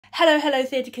Hello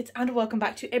theatre kids, and welcome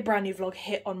back to a brand new vlog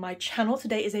here on my channel.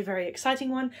 Today is a very exciting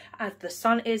one as the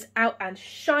sun is out and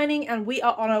shining and we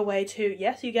are on our way to,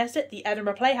 yes you guessed it, the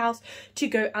Edinburgh Playhouse to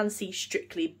go and see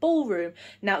Strictly Ballroom.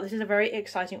 Now this is a very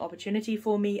exciting opportunity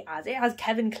for me as it has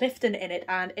Kevin Clifton in it,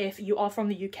 and if you are from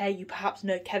the UK you perhaps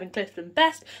know Kevin Clifton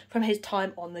best from his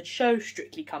time on the show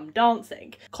Strictly Come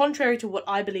Dancing. Contrary to what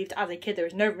I believed as a kid, there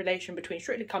is no relation between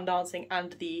Strictly Come Dancing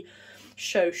and the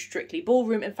show Strictly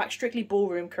Ballroom. In fact, Strictly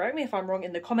Ballroom, correct me if I'm wrong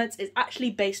in the comments, is actually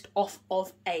based off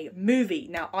of a movie.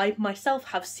 Now I myself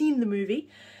have seen the movie,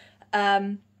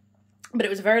 but it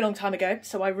was a very long time ago,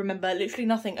 so I remember literally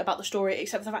nothing about the story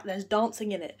except for the fact there's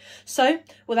dancing in it. So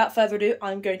without further ado,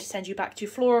 I'm going to send you back to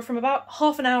Flora from about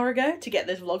half an hour ago to get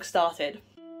this vlog started.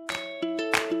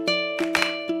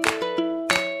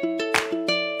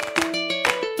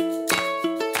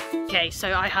 Okay,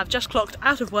 so I have just clocked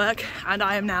out of work and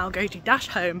I am now going to dash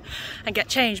home and get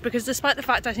changed, because despite the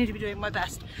fact I seem to be doing my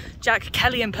best Jack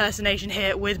Kelly impersonation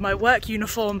here with my work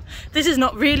uniform, this is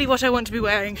not really what I want to be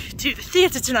wearing to the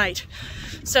theatre tonight.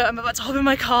 So I'm about to hop in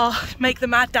my car, make the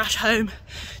mad dash home,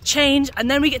 change, and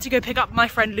then we get to go pick up my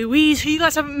friend Louise, who you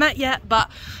guys haven't met yet,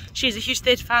 but she's a huge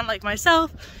theatre fan like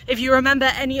myself. If you remember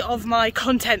any of my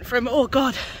content from, oh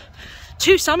god,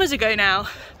 2 summers ago now,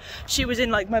 she was in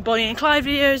like my Bonnie and Clyde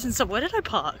videos and stuff. Where did I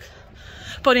park?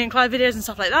 Bonnie and Clyde videos and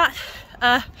stuff like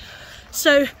that.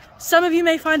 So some of you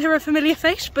may find her a familiar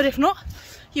face, but if not,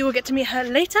 you will get to meet her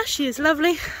later. She is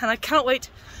lovely and I can't wait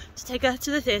to take her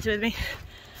to the theatre with me.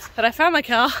 But I found my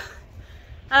car.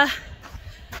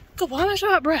 God, why am I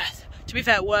so out of breath? To be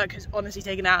fair, work has honestly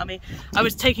taken it out of me. I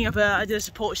was taking up I did a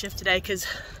support shift today because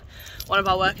one of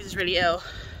our workers is really ill.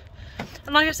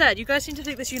 And like I said, you guys seem to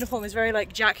think this uniform is very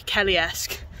like Jack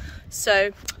Kelly-esque.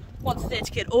 So, once a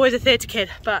theatre kid, always a theatre kid.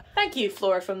 But thank you,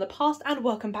 Flora from the past, and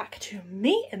welcome back to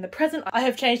me in the present. I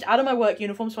have changed out of my work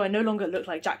uniform, so I no longer look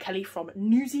like Jack Kelly from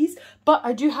Newsies. But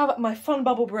I do have my fun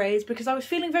bubble braids because I was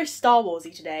feeling very Star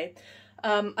Warsy today.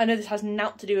 I know this has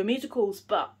naught to do with musicals,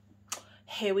 but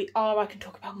here we are. I can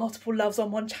talk about multiple loves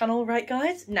on one channel, right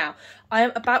guys? Now, I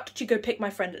am about to go pick my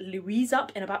friend Louise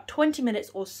up in about 20 minutes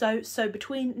or so. So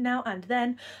between now and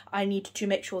then, I need to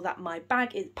make sure that my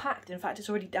bag is packed. In fact, it's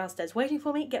already downstairs waiting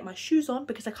for me. Get my shoes on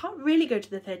because I can't really go to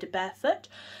the theatre barefoot.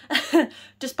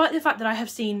 Despite the fact that I have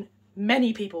seen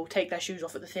many people take their shoes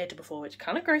off at the theatre before, which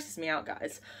kind of grosses me out,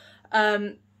 guys.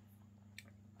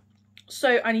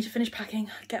 So I need to finish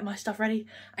packing, get my stuff ready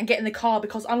and get in the car,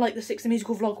 because unlike the Six the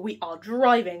Musical vlog, we are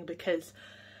driving, because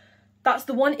that's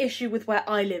the one issue with where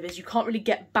I live, is you can't really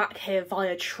get back here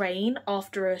via train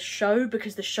after a show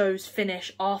because the shows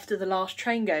finish after the last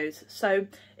train goes. So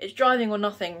it's driving or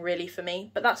nothing really for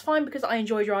me, but that's fine because I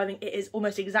enjoy driving. It is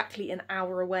almost exactly an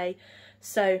hour away.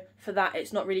 So for that,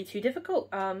 it's not really too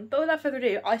difficult. But without further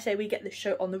ado, I say we get this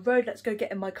show on the road. Let's go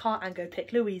get in my car and go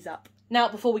pick Louise up. Now,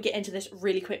 before we get into this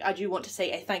really quick, I do want to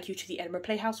say a thank you to the Edinburgh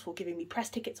Playhouse for giving me press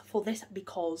tickets for this,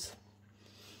 because,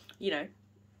 you know,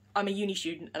 I'm a uni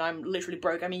student and I'm literally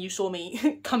broke. I mean, you saw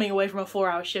me coming away from a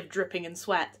 4-hour shift dripping in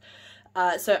sweat.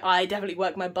 So I definitely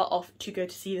worked my butt off to go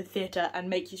to see the theatre and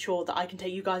make sure that I can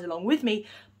take you guys along with me.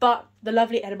 But the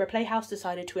lovely Edinburgh Playhouse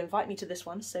decided to invite me to this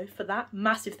one. So for that,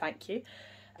 massive thank you.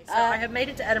 So I have made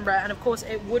it to Edinburgh, and of course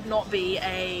it would not be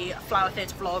a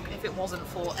Flower.theatre vlog if it wasn't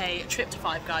for a trip to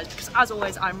Five Guys, because as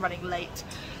always I'm running late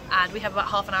and we have about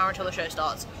half an hour until the show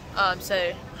starts.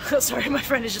 Sorry, my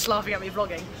friend is just laughing at me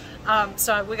vlogging.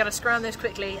 So we're going to scrounge this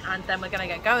quickly and then we're going to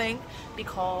get going,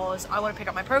 because I want to pick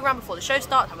up my programme before the show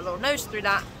starts, have a little nose through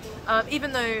that.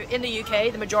 Even though in the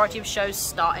UK the majority of shows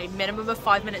start a minimum of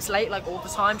 5 minutes late, like all the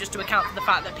time, just to account for the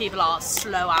fact that people are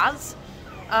slow as.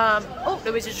 Oh,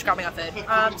 Louise is just grabbing our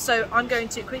food. So I'm going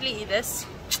to quickly eat this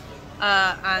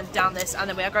and down this, and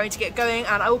then we are going to get going,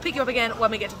 and I will pick you up again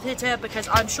when we get to the theatre, because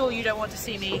I'm sure you don't want to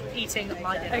see me eating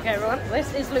my dinner. Okay everyone,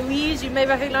 this is Louise. You may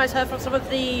recognise her from some of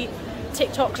the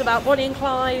TikToks about Bonnie and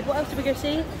Clyde. What else did we go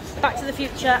see? Back to the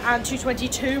Future and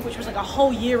 222, which was like a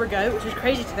whole year ago, which is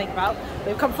crazy to think about.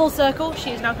 We've come full circle.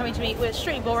 She is now coming to me with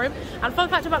Strictly Ballroom. And fun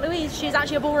fact about Louise, she is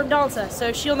actually a ballroom dancer,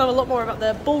 so she'll know a lot more about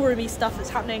the ballroomy stuff that's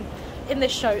happening in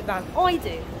this show than I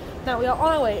do. Now we are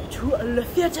on our way to the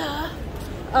theatre,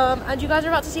 and you guys are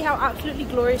about to see how absolutely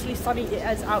gloriously sunny it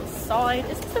is outside.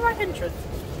 Is this the right entrance?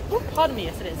 Oh, pardon me,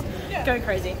 yes it is. Yeah. Going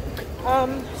crazy.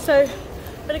 So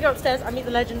I'm gonna go upstairs and meet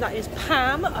the legend that is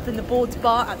Pam up in the Boards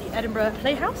Bar at the Edinburgh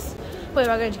Playhouse, where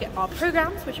we are going to get our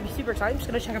programmes, which will be super exciting. I'm just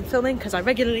gonna check I'm filming, because I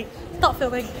regularly start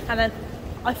filming and then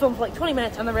I film for like 20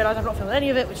 minutes and then realise I've not filmed any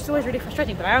of it, which is always really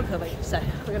frustrating, but I am filming, so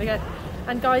we're gonna go.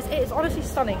 And guys, it is honestly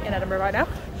stunning in Edinburgh right now.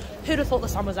 Who'd have thought the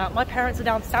sun was out? My parents are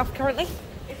down south currently.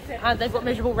 and they've got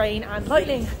miserable rain and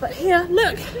lightning. But here,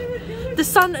 look, the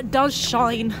sun does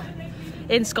shine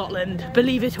in Scotland,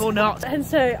 believe it or not. And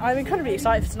so I'm incredibly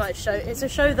excited for tonight's show. It's a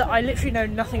show that I literally know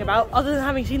nothing about other than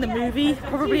having seen the movie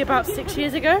probably about 6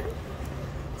 years ago.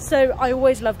 So I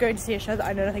always love going to see a show that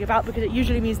I know nothing about, because it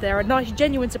usually means they're a nice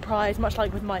genuine surprise, much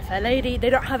like with My Fair Lady. They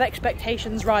don't have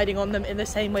expectations riding on them in the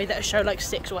same way that a show like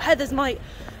Six or Heathers might,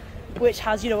 which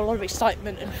has, you know, a lot of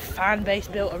excitement and fan base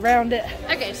built around it.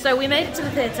 Okay, so we made it to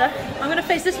the theatre. I'm gonna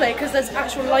face this way because there's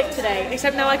actual light today,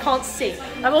 except now I can't see.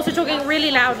 I'm also talking really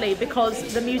loudly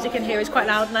because the music in here is quite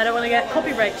loud and I don't want to get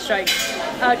copyright strikes,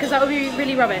 because that would be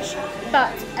really rubbish.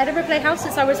 But Edinburgh Playhouse,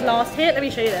 since I was last here, let me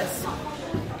show you this,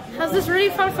 has this really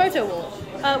fun photo wall,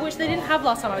 which they didn't have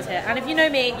last time I was here. And if you know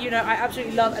me, you know I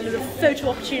absolutely love a little photo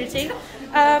opportunity.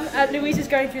 Louise is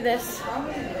going through this.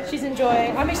 She's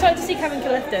enjoying. I'm excited to see Kevin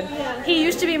Clifton. He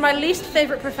used to be my least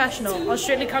favourite professional on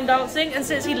Strictly Come Dancing, and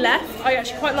since he left, I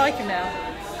actually quite like him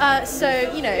now. So,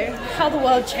 you know, how the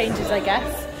world changes, I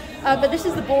guess. But this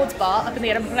is the Boards Bar up in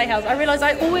the Edinburgh Playhouse. I realise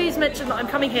I always mention that I'm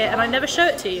coming here and I never show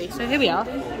it to you. So here we are.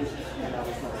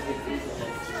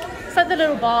 It's like the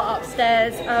little bar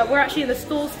upstairs. We're actually in the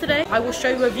stalls today. I will show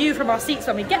you a view from our seats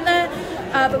when we get there,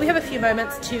 but we have a few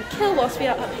moments to kill whilst we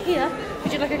are up here.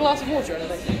 Would you like a glass of water or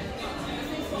anything?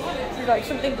 Would you like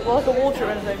something like a water or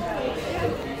anything?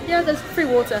 Yeah, there's free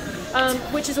water,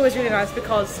 which is always really nice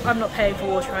because I'm not paying for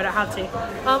water, I don't have to.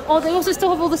 Oh, they also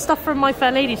still have all the stuff from My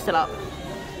Fair Lady still up,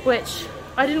 which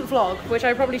I didn't vlog, which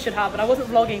I probably should have, but I wasn't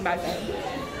vlogging back then.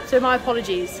 So my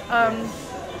apologies.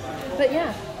 But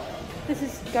yeah. This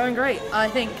is going great. I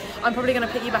think I'm probably going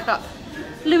to pick you back up.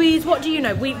 Louise, what do you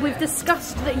know? We've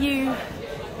discussed that you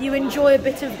enjoy a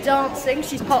bit of dancing.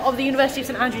 She's part of the University of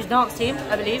St Andrews dance team,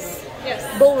 I believe. Yes.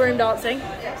 Ballroom dancing.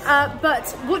 Yes. But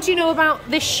what do you know about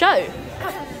this show?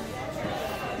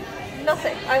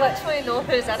 Nothing. I literally know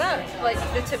who's in it, like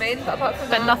the two men, but apart from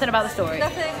that, nothing about the story.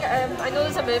 Nothing. I know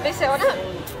there's a movie set on it.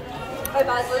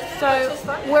 So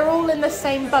we're all in the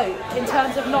same boat in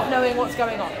terms of not knowing what's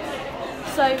going on.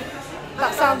 So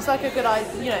that sounds like a good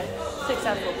idea, you know,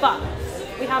 successful. But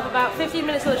we have about 15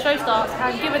 minutes till the show starts,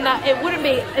 and given that it wouldn't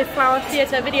be a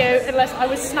Flower.theatre video unless I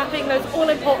was snapping those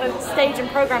all-important stage and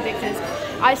programme pictures,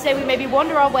 I say we maybe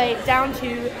wander our way down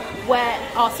to where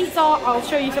our seats are. I'll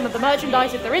show you some of the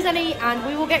merchandise if there is any, and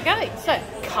we will get going. So,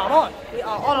 come on. We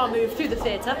are on our move through the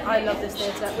theatre. I love this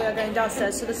theatre. We are going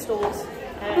downstairs to the stalls.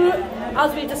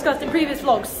 As we discussed in previous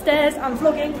vlogs, stairs and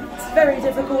vlogging, it's very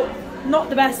difficult. Not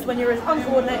the best when you're as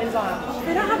uncoordinated as I am.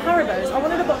 They don't have Haribos. I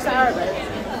wanted a box of Haribos.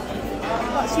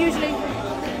 That's usually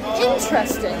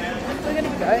interesting. We're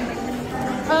gonna go.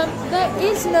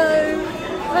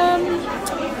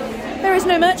 There is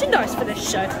no merchandise for this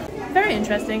show. Very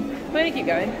interesting. We're gonna keep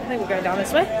going. I think we're going down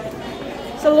this way.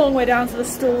 It's a long way down to the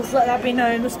stalls. Let that be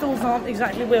known. The stalls aren't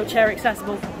exactly wheelchair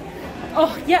accessible.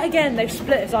 Oh, yet again they've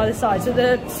split us either side. So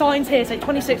the signs here say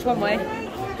 26 one way,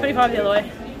 25 the other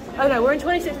way. Oh no, we're in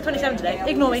 26 and 27 today.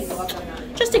 Ignore me.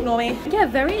 Just ignore me. Yeah,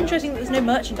 very interesting that there's no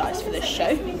merchandise for this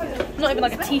show. Not even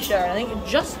like a t-shirt or anything,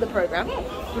 just the programme.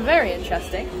 Very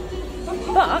interesting.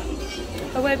 But,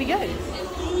 away we go.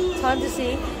 Time to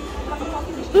see.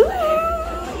 Ooh!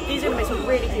 These are going to make some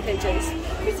really cute pictures.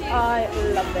 I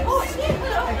love this.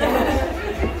 Okay.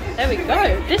 There we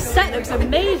go. This set looks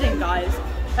amazing, guys.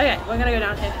 Okay, we're going to go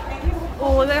down here.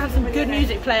 Oh, we're going to have some good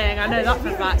music playing. I know that for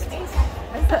a fact.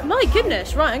 But my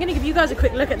goodness, right, I'm going to give you guys a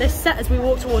quick look at this set as we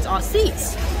walk towards our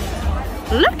seats.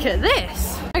 Look at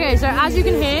this. Okay, so as you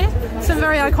can hear, some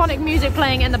very iconic music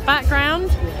playing in the background.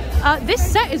 This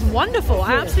set is wonderful.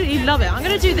 I absolutely love it. I'm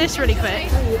going to do this really quick,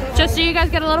 just so you guys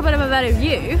get a little bit of a better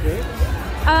view.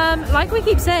 Like we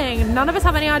keep saying, none of us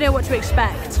have any idea what to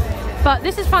expect. But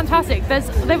this is fantastic.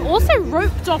 They've also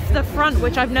roped off the front,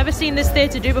 which I've never seen this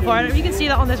theatre do before. I don't know if you can see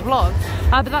that on this vlog.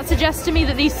 But that suggests to me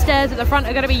that these stairs at the front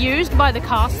are going to be used by the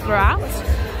cast throughout.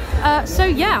 So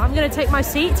yeah, I'm going to take my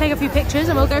seat, take a few pictures,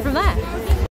 and we'll go from there.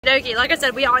 Okay, like I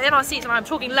said, we are in our seats and I'm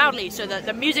talking loudly so that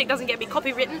the music doesn't get me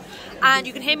copywritten and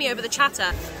you can hear me over the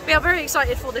chatter. We are very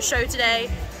excited for the show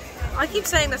today. I keep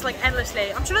saying this like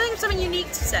endlessly. I'm trying to think of something unique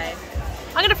to say.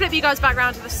 I'm going to flip you guys back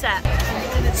around to the set.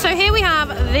 So here we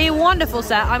have the wonderful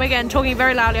set. I'm again talking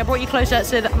very loudly. I brought you closer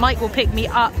so that Mike will pick me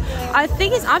up. I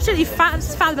think it's absolutely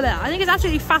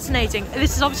fascinating.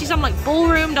 This is obviously some like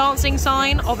ballroom dancing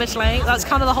sign, obviously. That's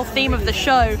kind of the whole theme of the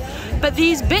show. But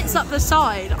these bits up the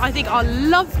side I think are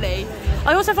lovely.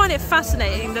 I also find it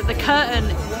fascinating that the curtain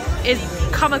is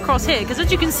come across here, because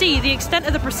as you can see, the extent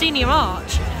of the proscenium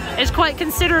arch is quite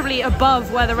considerably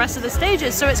above where the rest of the stage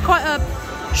is. So it's quite a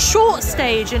short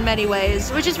stage in many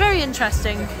ways, which is very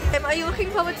interesting. Are you looking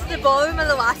forward to the ballroom and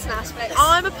the Latin aspects?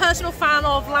 I'm a personal fan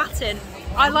of Latin.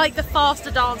 I like the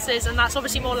faster dances, and that's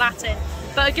obviously more Latin.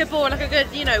 But a good ball, like a good,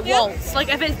 you know, waltz, like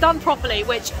if it's done properly,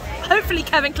 which hopefully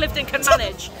Kevin Clifton can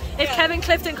manage. If Kevin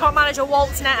Clifton can't manage a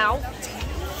waltz now,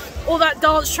 all that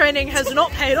dance training has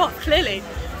not paid off, clearly.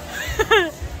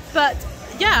 But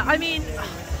yeah, I mean,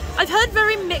 I've heard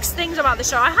very mixed things about the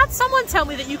show. I had someone tell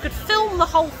me that you could film the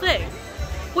whole thing,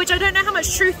 which I don't know how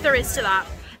much truth there is to that.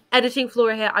 Editing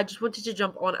Flora here, I just wanted to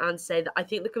jump on and say that I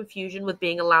think the confusion with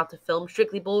being allowed to film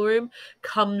Strictly Ballroom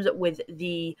comes with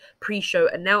the pre-show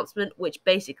announcement, which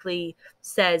basically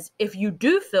says if you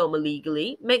do film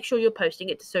illegally, make sure you're posting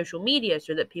it to social media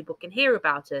so that people can hear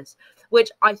about us, which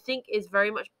I think is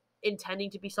very much intending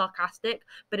to be sarcastic,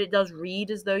 but it does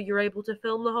read as though you're able to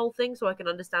film the whole thing, so I can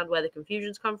understand where the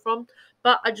confusions come from.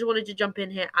 But I just wanted to jump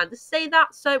in here and just say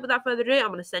that. So without further ado, I'm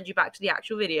going to send you back to the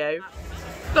actual video.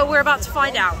 But we're about to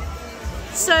find out.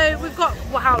 So we've got,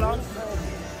 well, how long?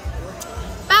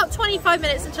 About 25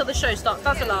 minutes until the show starts.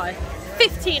 That's a lie.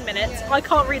 15 minutes. I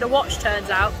can't read a watch, turns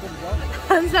out.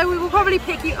 And so we will probably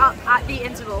pick you up at the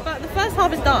interval. But the first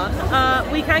half is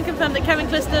done. We can confirm that Kevin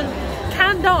Clifton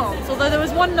can dance, although there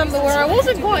was one number where I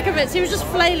wasn't quite convinced. He was just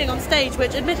flailing on stage,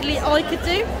 which admittedly I could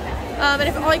do. And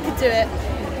if I could do it,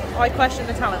 I question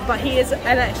the talent, but he is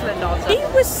an excellent dancer. He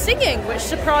was singing, which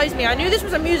surprised me. I knew this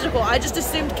was a musical, I just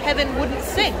assumed Kevin wouldn't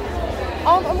sing.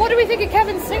 And what do we think of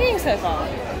Kevin's singing so far?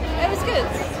 It was good.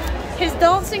 His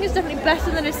dancing is definitely better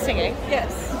than his singing.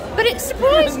 Yes. But it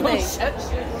surprised me.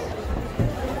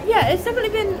 Yeah, it's definitely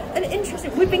been an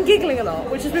interesting... We've been giggling a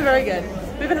lot, which has been very good.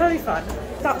 We've been having fun.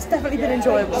 That's definitely been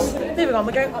enjoyable. Moving on,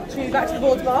 we're going back to the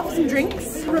boards bar for some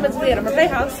drinks. We're meant to the Edinburgh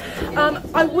Playhouse.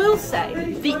 I will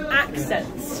say the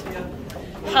accents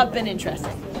have been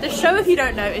interesting. The show, if you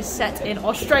don't know, is set in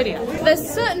Australia. There's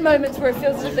certain moments where it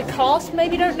feels as if the cast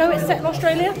maybe don't know it's set in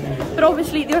Australia, but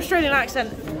obviously the Australian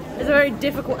accent is a very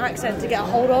difficult accent to get a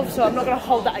hold of, so I'm not going to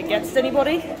hold that against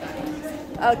anybody,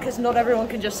 because not everyone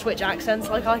can just switch accents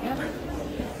like I can.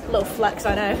 A little flex,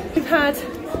 I know. We've had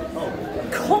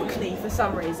Cockney for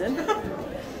some reason,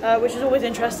 which is always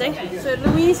interesting. So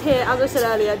Louise here, as I said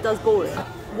earlier, does ballroom.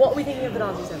 What are we thinking of the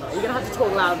dancing so far? You're going to have to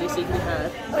talk loudly so you can be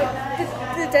heard.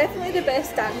 Definitely the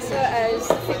best dancer is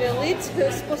the female lead,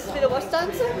 who's supposed to be the worst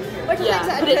dancer, which Yeah,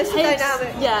 makes but it it interesting takes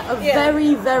dynamic. a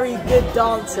very, very good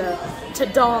dancer to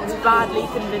dance badly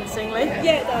convincingly.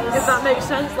 Yeah, it does. If that makes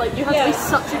sense. Like, you have to be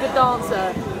such a good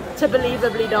dancer to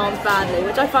believably dance badly,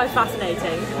 which I find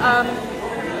fascinating.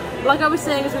 Like I was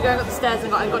saying as we were going up the stairs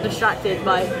and got distracted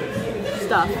by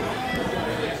stuff.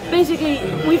 Basically,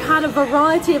 we've had a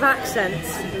variety of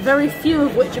accents, very few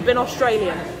of which have been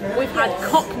Australian. We've had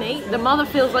Cockney, the mother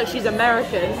feels like she's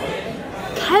American.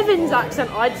 Kevin's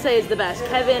accent, I'd say, is the best.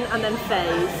 Kevin and then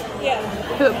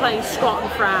FaZe, who are playing Scott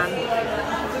and Fran.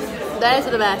 Theirs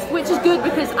are the best, which is good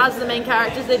because as the main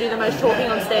characters, they do the most talking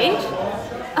on stage.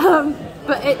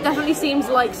 But it definitely seems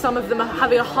like some of them are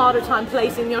having a harder time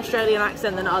placing the Australian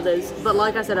accent than others. But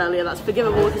like I said earlier, that's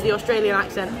forgivable because the Australian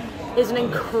accent is an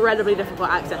incredibly difficult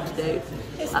accent to do.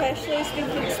 Especially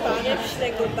speaking Spanish,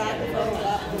 then go back and all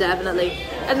that. Definitely.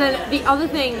 And then the other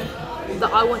thing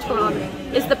that I want to comment on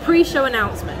is the pre-show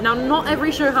announcement. Now, not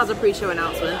every show has a pre-show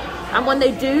announcement. And when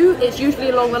they do, it's usually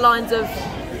along the lines of,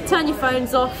 turn your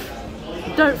phones off,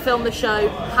 don't film the show,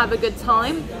 have a good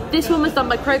time. This one was done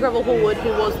by Craig Revel-Horwood, who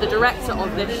was the director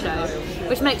of this show,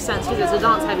 which makes sense because it's a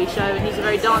dance-heavy show and he's a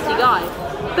very dancey guy.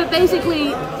 But basically,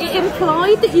 it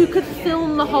implied that you could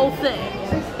film the whole thing.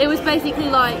 It was basically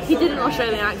like, he did an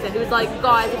Australian accent. He was like,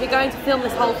 guys, if you're going to film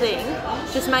this whole thing,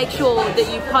 just make sure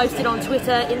that you post it on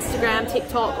Twitter, Instagram,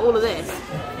 TikTok, all of this.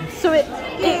 So it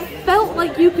felt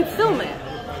like you could film it,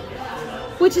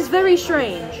 which is very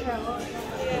strange.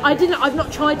 I've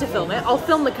not tried to film it. I'll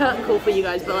film the curtain call for you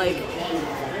guys, but like,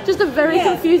 just a very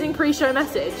confusing pre-show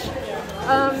message.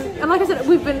 And like I said,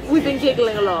 we've been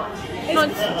giggling a lot.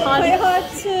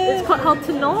 It's quite hard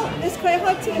to not. It's quite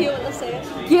hard to hear what they're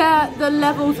saying. Yeah, the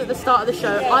levels at the start of the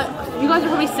show. You guys are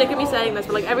probably sick of me saying this,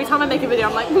 but like every time I make a video,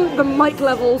 I'm like, the mic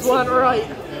levels weren't right.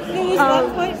 There was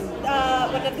one point,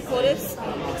 one of the chorus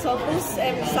ensembles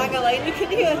sang a line we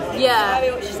couldn't hear.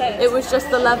 Yeah, what she said. it was just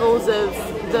the levels of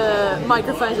the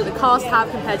microphones that the cast have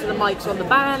compared to the mics on the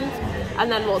band,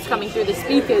 and then what's coming through the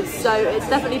speakers. So it's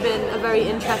definitely been a very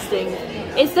interesting.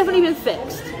 It's definitely been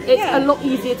fixed. It's a lot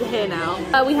easier to hear now.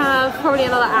 We have probably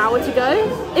another hour to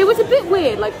go. It was a bit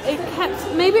weird, like it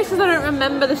kept, maybe it's because I don't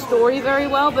remember the story very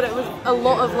well, but it was a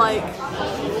lot of like,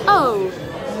 oh,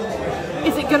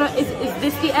 is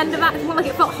this the end of Act 1? Like,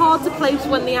 it felt hard to place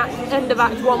when the end of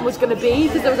Act 1 was going to be,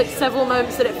 because there was like several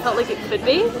moments that it felt like it could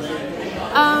be.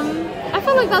 I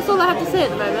feel like that's all I have to say at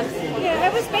the moment. Yeah,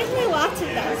 it was mainly Latin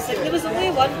dancing. There was only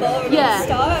one ballroom at the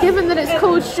start. Given that it's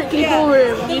called Strictly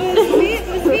Ballroom. It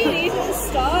was really easy to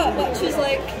start, which was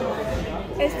like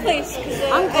its place.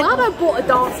 I'm glad I brought a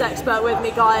dance expert with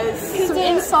me, guys. Some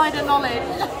insider knowledge.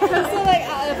 Because they're like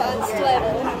at an advanced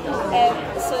level,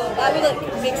 so that would like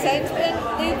make sense. But then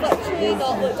they've literally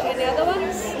not looked at any other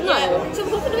ones. No. So I'm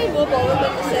hoping to be more ballroom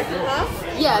in the second half.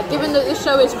 Yeah, given that the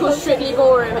show is called Strictly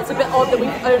Ballroom, it's a bit odd that we've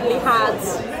only had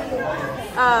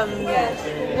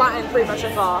Latin pretty much so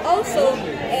far. Also,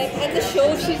 in the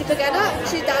show, she's a beginner.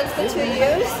 She danced for 2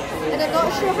 years, and I'm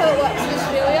not sure how it works in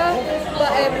Australia,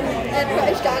 but in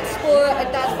British Dance Sport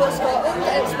and Dance Sport Scotland,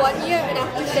 it's 1 year, and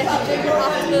after second year, you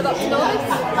have to move up to novice.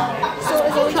 So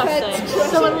it's only interesting.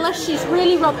 So unless she's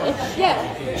really rubbish,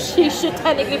 she should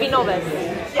technically be novice.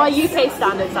 By UK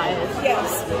standards, that is.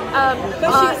 Yes.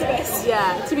 But she's the best.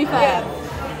 Yeah, to be fair.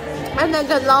 Yeah. And then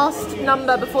the last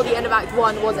number before the end of Act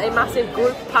 1 was a massive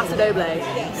group Paso Doble.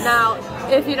 Yes. Now,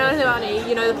 if you know anything about me,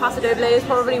 you know the Paso Doble is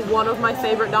probably one of my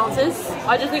favourite dances.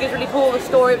 I just think it's really cool, the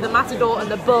story of the matador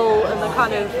and the bull and the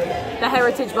kind of the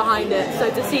heritage behind it. So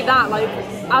to see that like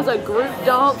as a group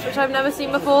dance, which I've never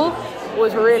seen before,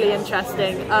 was really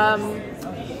interesting.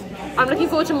 I'm looking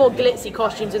forward to more glitzy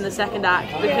costumes in the second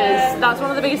act, because that's one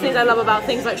of the biggest things I love about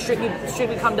things like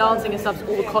Strictly Come Dancing and stuff,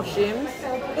 all the costumes.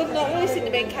 We've not really seen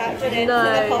the main character in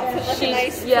anything apart from like a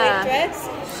nice plain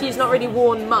dress. She's not really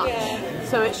worn much,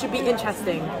 so it should be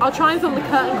interesting. I'll try and film the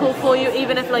curtain call for you,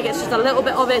 even if like it's just a little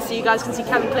bit of it, so you guys can see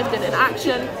Kevin Clifton in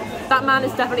action. That man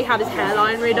has definitely had his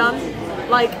hairline redone.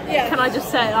 Like, can I just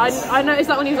say, I noticed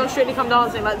that when he was on Strictly Come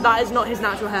Dancing, like that is not his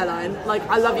natural hairline. Like,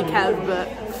 I love you, Kev, but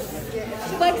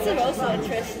wigs are also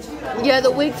interesting. Yeah,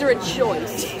 the wigs are a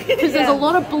choice, because there's a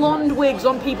lot of blonde wigs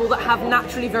on people that have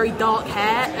naturally very dark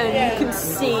hair, and you can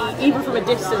see even from a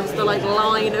distance the like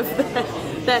line of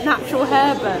their natural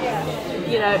hair. But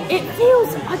you know, it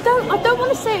feels, I don't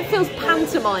want to say it feels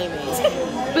pantomime,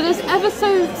 but there's ever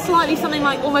so slightly something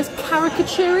like almost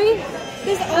caricature-y.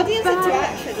 There's audience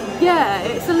interaction. Yeah,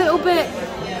 it's a little bit.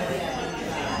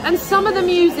 And some of the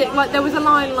music, like there was a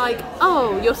line like,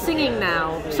 oh, you're singing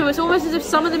now. So it's almost as if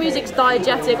some of the music's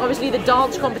diegetic. Obviously the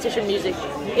dance competition music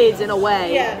is in a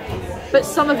way, but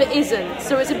some of it isn't.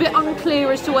 So it's a bit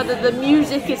unclear as to whether the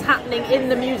music is happening in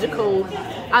the musical,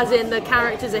 as in the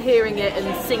characters are hearing it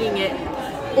and singing it,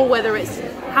 or whether it's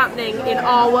happening in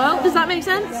our world. Does that make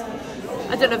sense?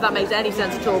 I don't know if that makes any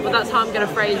sense at all, but that's how I'm going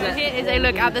to phrase it. Here is a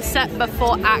look at the set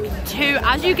before Act 2.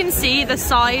 As you can see, the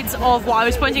sides of what I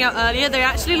was pointing out earlier, they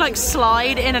actually like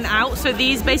slide in and out. So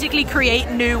these basically create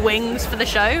new wings for the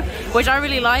show, which I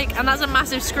really like. And that's a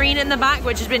massive screen in the back,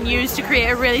 which has been used to create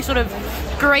a really sort of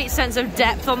great sense of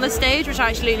depth on the stage, which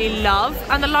I absolutely love.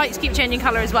 And the lights keep changing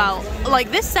colour as well.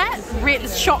 Like this set really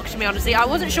shocked me, honestly. I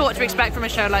wasn't sure what to expect from a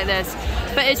show like this,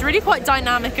 but it's really quite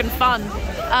dynamic and fun.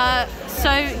 So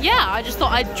yeah, I just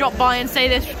thought I'd drop by and say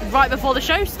this right before the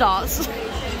show starts. So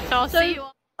I'll see you.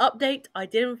 Update, I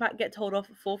did in fact get told off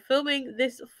for filming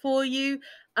this for you,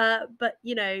 but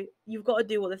you know, you've got to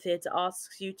do what the theatre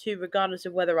asks you to, regardless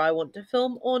of whether I want to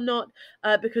film or not,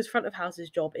 because front of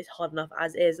house's job is hard enough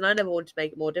as is, and I never want to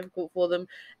make it more difficult for them.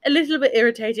 A little bit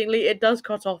irritatingly, it does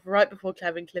cut off right before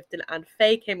Kevin Clifton and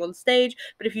Faye came on stage,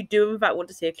 but if you do in fact want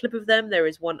to see a clip of them, there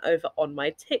is one over on my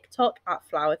TikTok at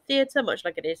Flower.theatre, much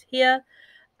like it is here.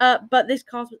 But this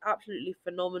cast was absolutely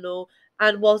phenomenal,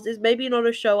 and whilst it's maybe not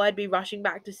a show I'd be rushing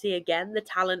back to see again, the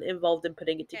talent involved in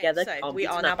putting it together can't be denied. We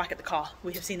are now back at the car.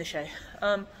 We have seen the show.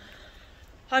 I'm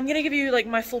gonna give you like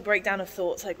my full breakdown of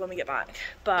thoughts like when we get back,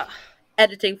 but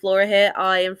editing Flora here,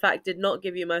 I in fact did not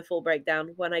give you my full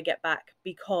breakdown when I get back,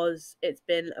 because it's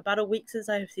been about a week since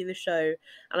I have seen the show,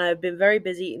 and I have been very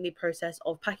busy in the process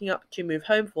of packing up to move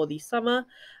home for the summer,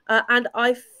 and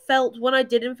I felt when I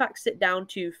did in fact sit down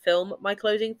to film my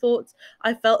closing thoughts,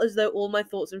 I felt as though all my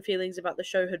thoughts and feelings about the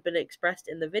show had been expressed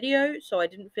in the video, so I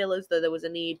didn't feel as though there was a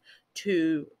need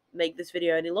to make this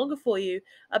video any longer for you.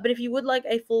 But if you would like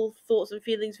a full thoughts and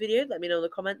feelings video, let me know in the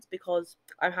comments, because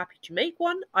I'm happy to make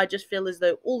one. I just feel as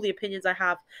though all the opinions I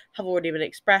have already been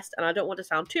expressed, and I don't want to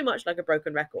sound too much like a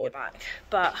broken record.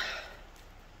 But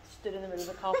stood in the middle of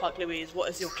the car park, Louise, what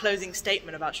is your closing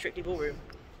statement about Strictly Ballroom?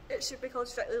 It should be called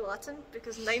Strictly Latin,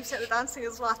 because 9% of the dancing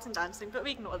is Latin dancing, but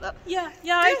we ignore that. Yeah,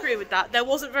 I agree with that. There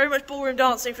wasn't very much ballroom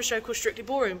dancing for a show called Strictly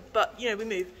Ballroom, but, you know, we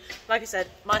move. Like I said,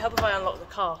 might help if I unlock the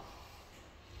car.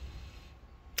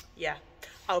 Yeah.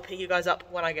 I'll pick you guys up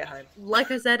when I get home.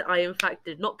 Like I said, I in fact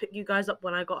did not pick you guys up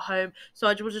when I got home, so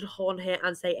I just wanted to hold on here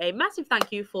and say a massive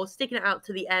thank you for sticking it out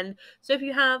to the end. So if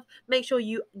you have, make sure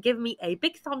you give me a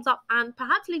big thumbs up and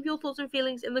perhaps leave your thoughts and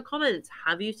feelings in the comments.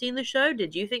 Have you seen the show?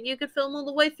 Did you think you could film all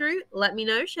the way through? Let me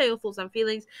know, share your thoughts and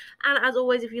feelings, and as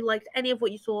always, if you liked any of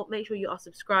what you saw, make sure you are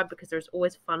subscribed because there's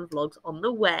always fun vlogs on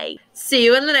the way. See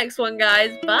you in the next one,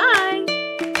 guys. Bye!